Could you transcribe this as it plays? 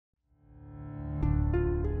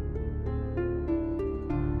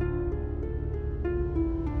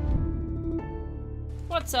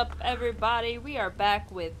What's up, everybody? We are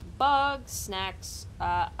back with Bugsnax.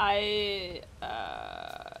 I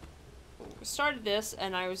started this,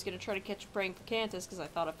 and I was gonna try to catch a praying Picantus because I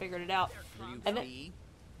thought I figured it out. And then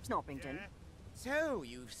Snorpington. So,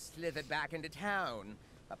 you've slithered back into town,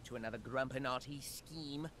 up to another grumpinati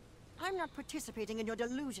scheme. I'm not participating in your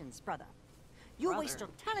delusions, brother. You waste your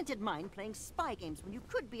talented mind playing spy games when you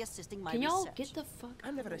could be assisting my research. Can y'all get the fuck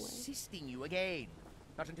I'm never away? assisting you again.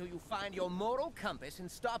 Not until you find your moral compass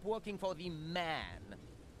and stop working for the man.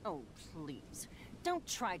 Oh, please. Don't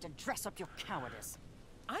try to dress up your cowardice.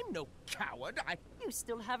 I'm no coward, You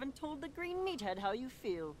still haven't told the green meathead how you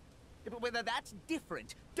feel. Whether that's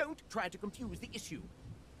different, don't try to confuse the issue.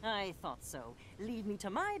 I thought so. Leave me to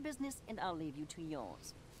my business, and I'll leave you to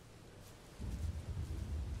yours.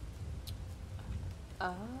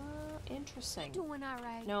 Interesting. Doing all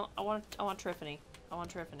right. No, I want Triffany. I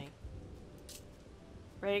want Triffany.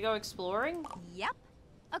 Ready to go exploring? Yep.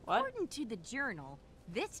 According to the journal,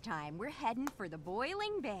 this time we're heading for the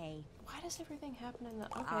Boiling Bay. Why does everything happen in the...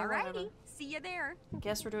 Okay, Alrighty. whatever. See you there.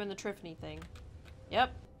 Guess we're doing the Triffany thing.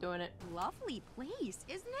 Yep, doing it. Lovely place,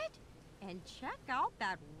 isn't it? And check out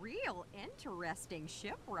that real interesting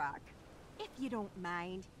shipwreck. If you don't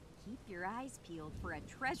mind, keep your eyes peeled for a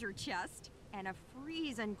treasure chest and a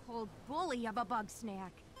freezing cold bully of a bug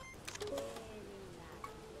snack.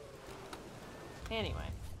 Anyway.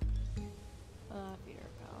 Peter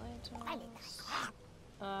Palantos.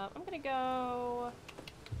 I'm gonna go...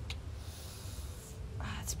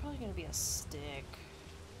 it's probably gonna be a stick.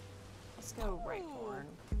 Let's go right horn.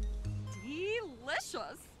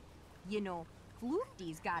 Delicious! You know,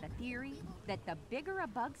 Floofty's got a theory that the bigger a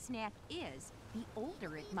bug snack is, the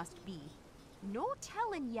older it must be. No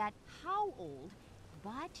telling yet how old,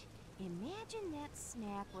 but imagine that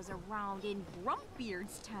snack was around in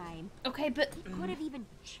Grumpbeard's time. Okay, but... Could have even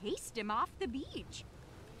chased him off the beach.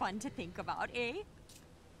 Fun to think about, eh?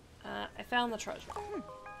 I found the treasure.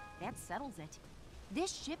 That settles it.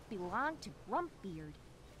 This ship belonged to Grumpbeard.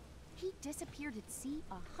 He disappeared at sea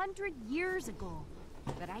 100 years ago,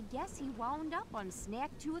 but I guess he wound up on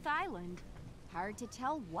Snacktooth Island. Hard to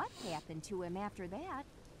tell what happened to him after that.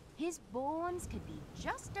 His bones could be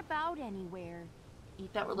just about anywhere.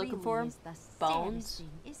 That we're looking really for? is the Bones? saddest thing,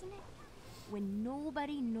 isn't it? When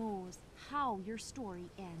nobody knows how your story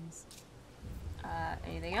ends.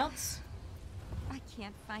 Anything else? I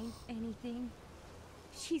can't find anything.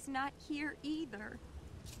 She's not here either.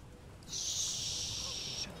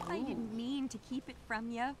 Shh. I didn't mean to keep it from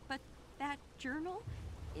you, but that journal,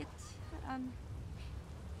 it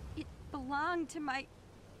belonged to my...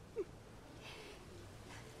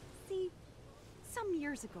 See, some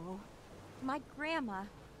years ago, my grandma,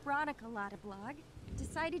 Veronica Lottablog,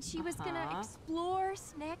 decided she was gonna explore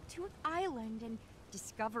Snacktooth Island and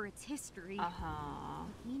discover its history.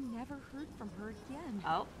 We never heard from her again.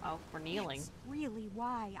 Oh, we're kneeling. That's really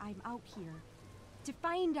why I'm out here. To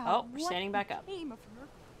find out Oh, we're what standing back up. became of her.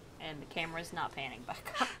 And the camera's not panning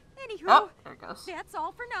back up. Anywho, Oh, there it goes. that's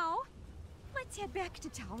all for now. Let's head back to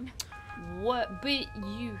town. What? But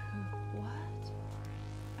you... What?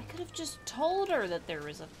 I could have just told her that there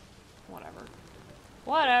was a... Whatever.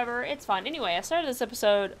 Whatever, it's fine. Anyway, I started this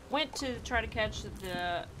episode, went to try to catch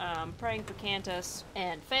the praying Picantus,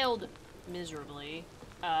 and failed miserably.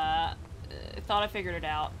 Thought I figured it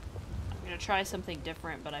out. I'm gonna try something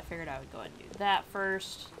different, but I figured I would go ahead and do that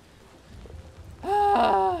first.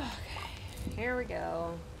 Okay, here we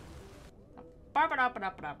go.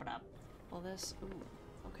 Well, this... Ooh,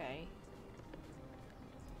 okay.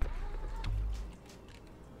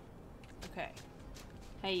 Okay.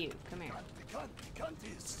 Hey, you, come here.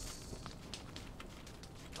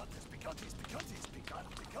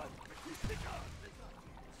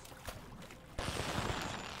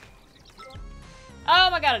 Oh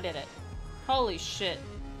my god, I did it. Holy shit.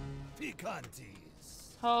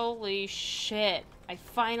 Holy shit. I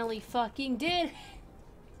finally fucking did it.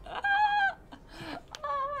 Ah!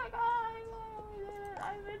 Oh my god,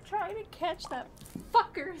 I've been trying to catch that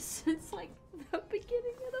fucker since like the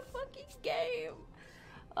beginning of the fucking game.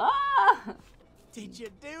 Ah! Did you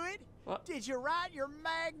do it? What? Did you write your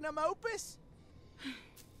magnum opus?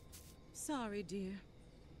 Sorry, dear.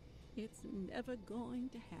 It's never going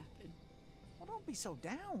to happen. Well, don't be so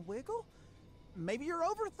down, Wiggle. Maybe you're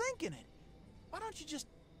overthinking it. Why don't you just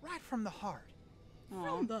write from the heart?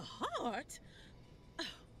 From the heart? Oh,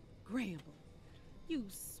 Gramble, you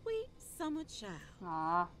sweet summer child.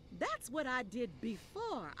 Aw. That's what I did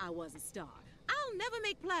before I was a star. I'll never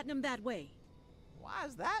make platinum that way. Why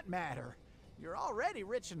does that matter? You're already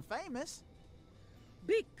rich and famous.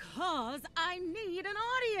 Because I need an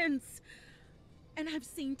audience. And I've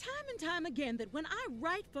seen time and time again that when I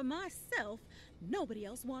write for myself, nobody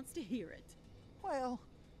else wants to hear it. Well,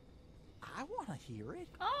 I want to hear it.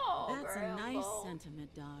 Oh, That's Gramble. a nice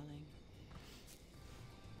sentiment, darling.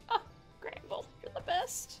 Oh, Gramble, you're the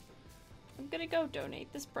best. I'm gonna go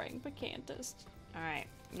donate this praying Picantist. Alright,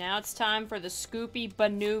 now it's time for the Scoopy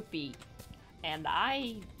Banoopy. And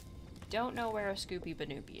I don't know where a Scoopy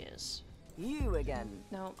Banoopy is. You again.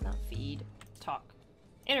 No, not feed. Talk.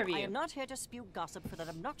 Interview. I am not here to spew gossip for that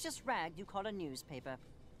obnoxious rag you call a newspaper.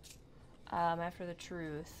 After the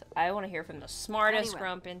truth. I want to hear from the smartest Very well.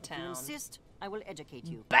 grump in If you town. insist, I will educate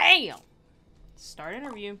you. BAM! Start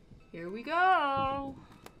interview. Here we go.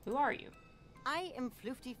 Who are you? I am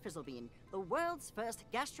Floofty Fizzlebean, the world's first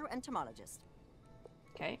gastroentomologist.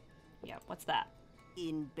 Okay. Yeah, what's that?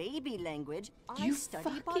 In baby language, I You study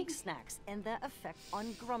fucking- Bugsnax and their effect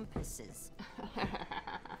on grumpuses.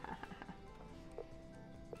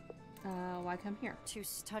 Why come here? To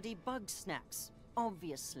study Bugsnax,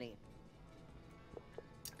 obviously.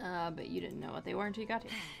 But you didn't know what they were until you got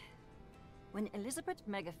here. When Elizabeth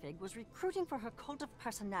Megafig was recruiting for her cult of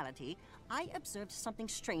personality, I observed something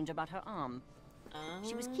strange about her arm.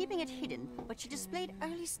 She was keeping it hidden, but she displayed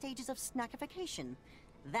early stages of snackification.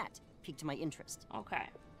 That piqued my interest. Okay.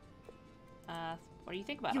 What do you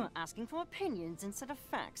think about You're it? asking for opinions instead of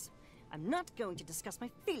facts. I'm not going to discuss my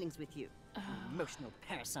feelings with you, emotional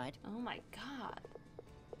parasite. Oh my god.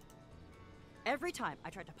 Every time I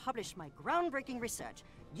try to publish my groundbreaking research,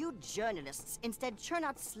 you journalists instead churn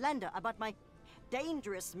out slander about my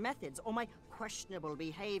dangerous methods or my questionable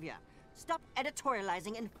behavior. Stop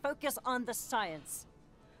editorializing and focus on the science.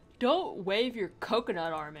 Don't wave your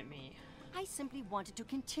coconut arm at me. I simply wanted to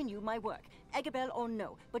continue my work, Eggabell or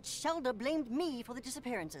no, but Shelda blamed me for the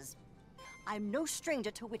disappearances. I'm no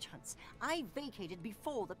stranger to witch hunts. I vacated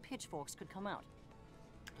before the pitchforks could come out.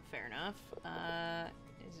 Fair enough.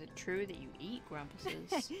 Is it true that you eat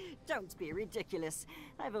grumpuses? Don't be ridiculous.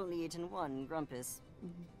 I've only eaten one grumpus.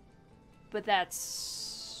 But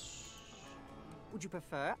that's... Would you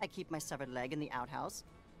prefer I keep my severed leg in the outhouse?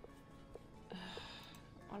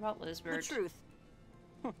 What about Lizbert? The truth.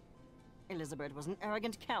 Elizabeth was an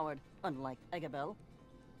arrogant coward, unlike Eggabell.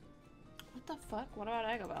 What the fuck? What about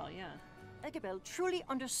Agabel? Yeah. Eggabell truly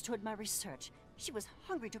understood my research. She was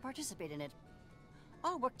hungry to participate in it.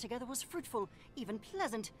 Our work together was fruitful, even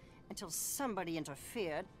pleasant, until somebody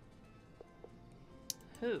interfered.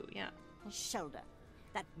 Who? Yeah. Shelda.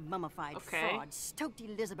 That mummified Okay. fraud stoked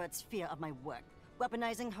Elizabeth's fear of my work,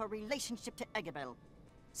 weaponizing her relationship to Eggabell,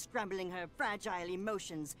 scrambling her fragile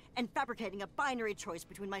emotions, and fabricating a binary choice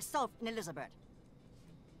between myself and Elizabeth.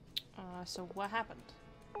 So what happened?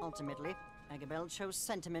 Ultimately, Eggabell chose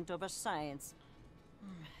sentiment over science.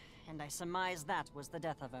 And I surmise that was the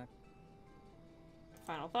death of her.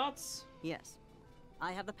 Final thoughts? Yes.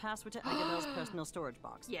 I have the password to Eggabell's personal storage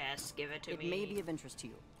box. Yes, give it to It me. may be of interest to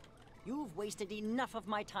you. You've wasted enough of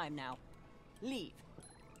my time now. Leave.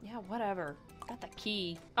 Yeah, whatever. Got the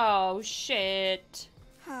key. Oh, shit.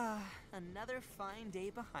 Another fine day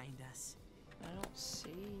behind us. I don't see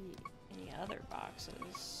any other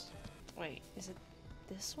boxes. Wait, is it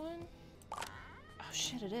this one? Oh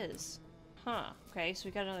shit, it is. Huh. Okay, so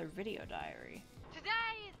we got another video diary.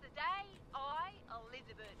 Today is the day I,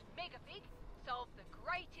 Elizabeth Megafig, solved the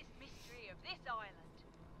greatest mystery of this island.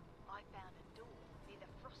 I found a door near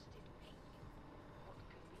the frosted peak. What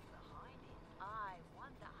could be behind it, I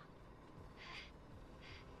wonder.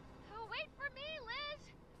 Wait for me, Liz!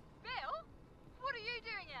 Bill, what are you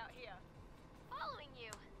doing out here? Following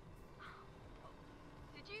you.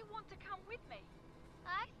 Did you want to come with me?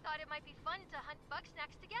 I thought it might be fun to hunt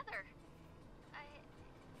Bugsnax together.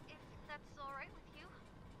 If that's all right with you.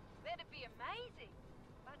 That'd be amazing.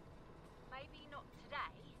 But maybe not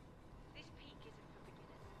today. This peak isn't for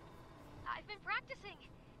beginners. I've been practicing.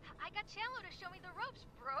 I got Cello to show me the ropes,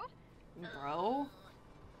 bro. Bro?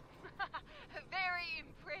 Very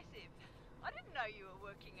impressive. I didn't know you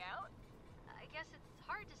were working out. I guess it's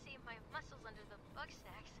hard to see my muscles under the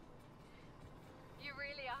Bugsnax. You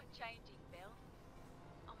really are changing, Bill.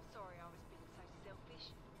 I'm sorry I was being so selfish.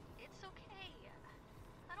 It's okay.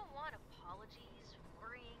 I don't want apologies,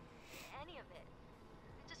 worrying, any of it.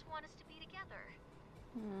 I just want us to be together.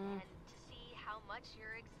 And to see how much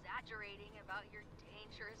you're exaggerating about your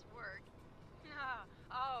dangerous work.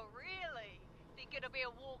 Oh, really? Think it'll be a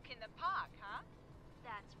walk in the park, huh?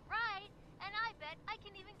 That's right. And I bet I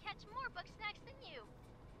can even catch more Bugsnax than you.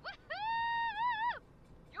 Woohoo!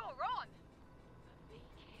 You're on. But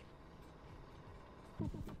be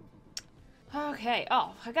careful. Okay,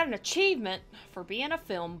 oh, I got an achievement for being a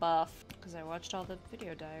film buff. Because I watched all the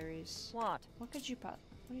video diaries. What? What could you what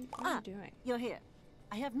are you doing? You're here.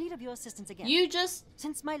 I have need of your assistance again. You just...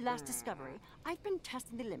 Since my last discovery, I've been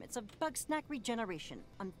testing the limits of Bugsnax regeneration.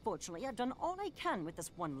 Unfortunately, I've done all I can with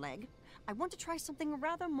this one leg. I want to try something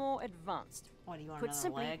rather more advanced. What, do you want Put another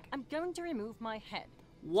simply, leg? I'm going to remove my head.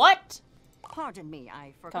 What? Pardon me,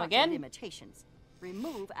 I Come forgot again? the limitations.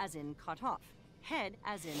 Remove as in cut off. Head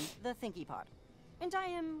as in the thinky part. And I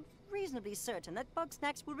am reasonably certain that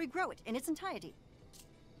Bugsnax will regrow it in its entirety.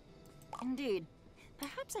 Indeed.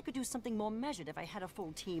 Perhaps I could do something more measured if I had a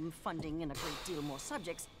full team, funding, and a great deal more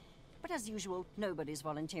subjects. But as usual, nobody's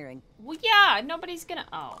volunteering. Well, yeah, nobody's gonna...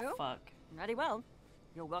 Oh, fuck. Very well.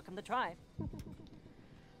 You're welcome to try.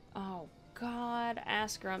 Oh, God.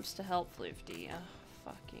 Ask Grumps to help Floofty. Oh,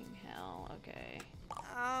 fucking hell. Okay.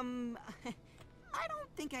 I don't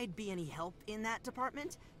think I'd be any help in that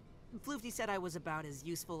department. Floofty said I was about as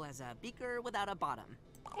useful as a beaker without a bottom.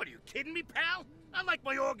 What, are you kidding me, pal? I like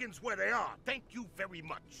my organs where they are. Thank you very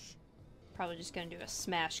much. Probably just gonna do a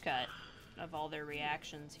smash cut of all their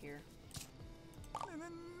reactions here.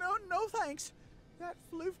 No thanks. That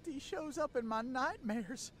Floofty shows up in my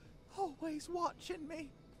nightmares, always watching me.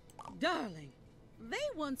 Darling, they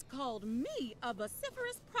once called me a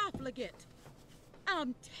vociferous profligate.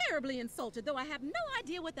 I'm terribly insulted, though I have no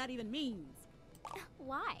idea what that even means.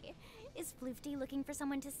 Why? Is Floofty looking for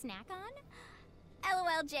someone to snack on?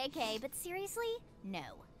 LOL JK, but seriously, no.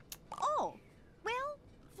 Oh, well,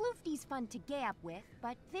 Floofty's fun to gab with,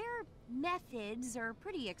 but their methods are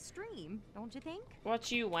pretty extreme, don't you think?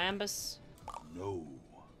 What you, Wambus? No.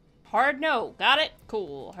 Hard no. Got it?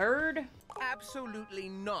 Cool. Heard? Absolutely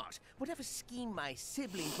not. Whatever scheme my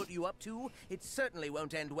sibling put you up to, it certainly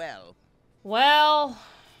won't end well. Well...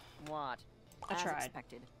 What? I As tried.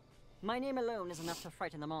 expected. My name alone is enough to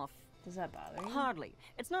frighten them off. Does that bother you? Hardly.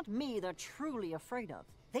 It's not me they're truly afraid of.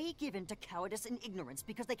 They give in to cowardice and ignorance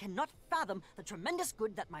because they cannot fathom the tremendous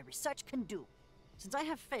good that my research can do. Since I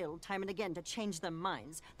have failed time and again to change their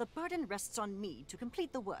minds, the burden rests on me to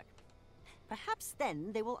complete the work. Perhaps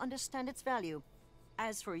then they will understand its value.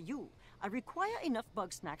 As for you, I require enough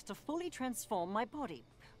Bugsnax to fully transform my body.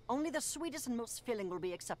 Only the sweetest and most filling will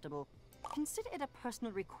be acceptable. Consider it a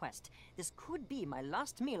personal request. This could be my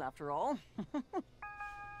last meal after all.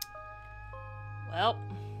 Well,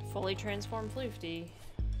 fully transformed Floofty.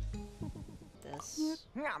 This.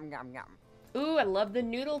 Yum, yum, yum. Ooh, I love the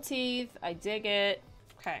noodle teeth. I dig it.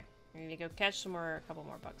 Okay, I need to go catch a couple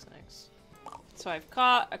more Bugsnax. So I've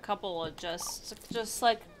caught a couple of just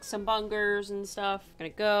like some bungers and stuff. Gonna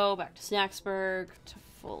go back to Snacksburg to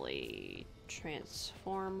fully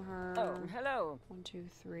transform her. Oh, hello. 1, 2,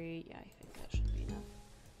 3. Yeah, I think that should be enough.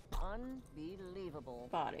 Unbelievable.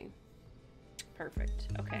 Body. Perfect.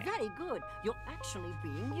 Okay. Very good. You're actually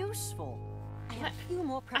being useful. I have a few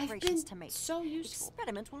more I've preparations been to make. so useful.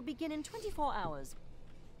 Experiment will begin in 24 hours.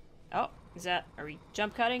 Oh, are we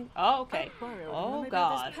jump cutting? Oh, okay. I borrowed Oh, one of my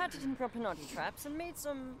God. brother's patented Grumpinati traps and made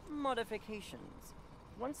some modifications.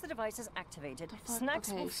 Once the device is activated, snacks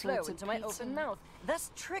Okay, will so flow it's a into my pizza. open mouth,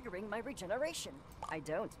 thus triggering my regeneration. I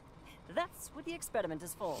don't. That's what the experiment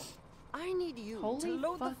is for. I need you to Holy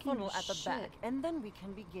load the fucking funnel at the back, shit. and then we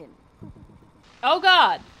can begin. Oh,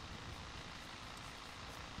 God.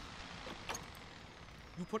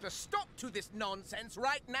 You put a stop to this nonsense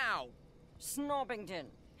right now! Snobbington,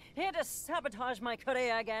 here to sabotage my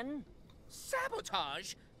career again?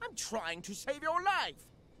 Sabotage? I'm trying to save your life!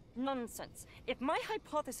 Nonsense. If my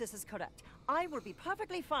hypothesis is correct, I will be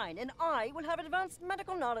perfectly fine, and I will have advanced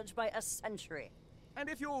medical knowledge by a century. And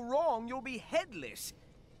if you're wrong, you'll be headless.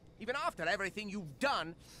 Even after everything you've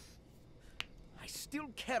done, I still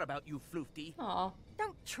care about you, Floofty. Aw.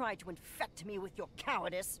 Don't try to infect me with your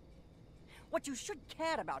cowardice. What you should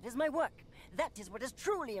care about is my work. That is what is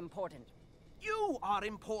truly important. You are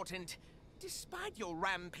important. Despite your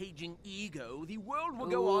rampaging ego, the world will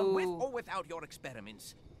go on with or without your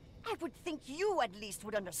experiments. I would think you at least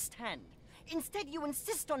would understand. Instead, you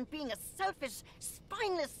insist on being a selfish,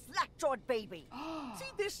 spineless, slack-jawed baby. See,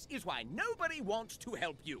 this is why nobody wants to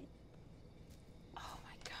help you. Oh,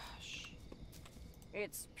 my gosh.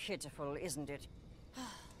 It's pitiful, isn't it?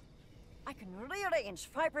 I can rearrange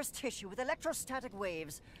fibrous tissue with electrostatic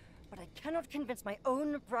waves, but I cannot convince my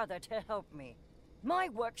own brother to help me. My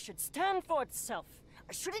work should stand for itself.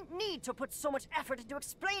 I shouldn't need to put so much effort into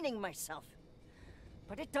explaining myself.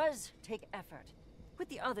 But it does take effort. With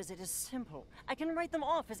the others, it is simple. I can write them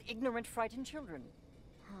off as ignorant, frightened children.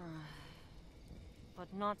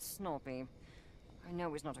 But not Snoopy. I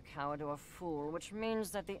know he's not a coward or a fool, which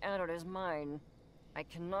means that the error is mine. I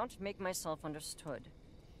cannot make myself understood.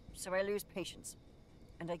 So I lose patience.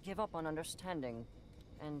 And I give up on understanding.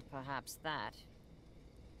 And perhaps that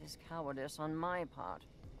is cowardice on my part.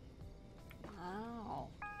 Wow.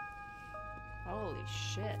 Holy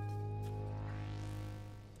shit.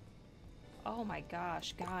 Oh my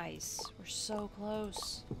gosh, guys. We're so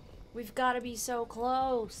close. We've got to be so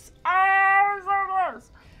close. Oh, we're so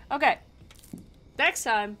close. Okay. Next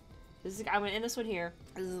time, I'm going to end this one here.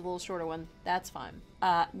 This is a little shorter one. That's fine.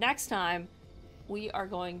 Next time, we are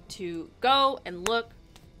going to go and look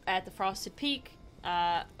at the Frosted Peak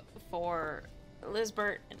for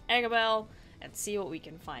Lisbeth and Eggabell and see what we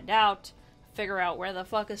can find out. Figure out where the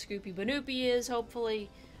fuck a Scoopy Banoopy is, hopefully.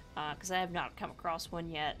 Because I have not come across one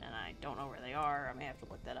yet, and I don't know where they are. I may have to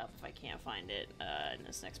look that up if I can't find it in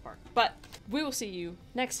this next part. But we will see you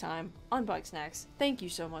next time on Bugsnax. Thank you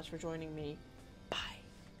so much for joining me.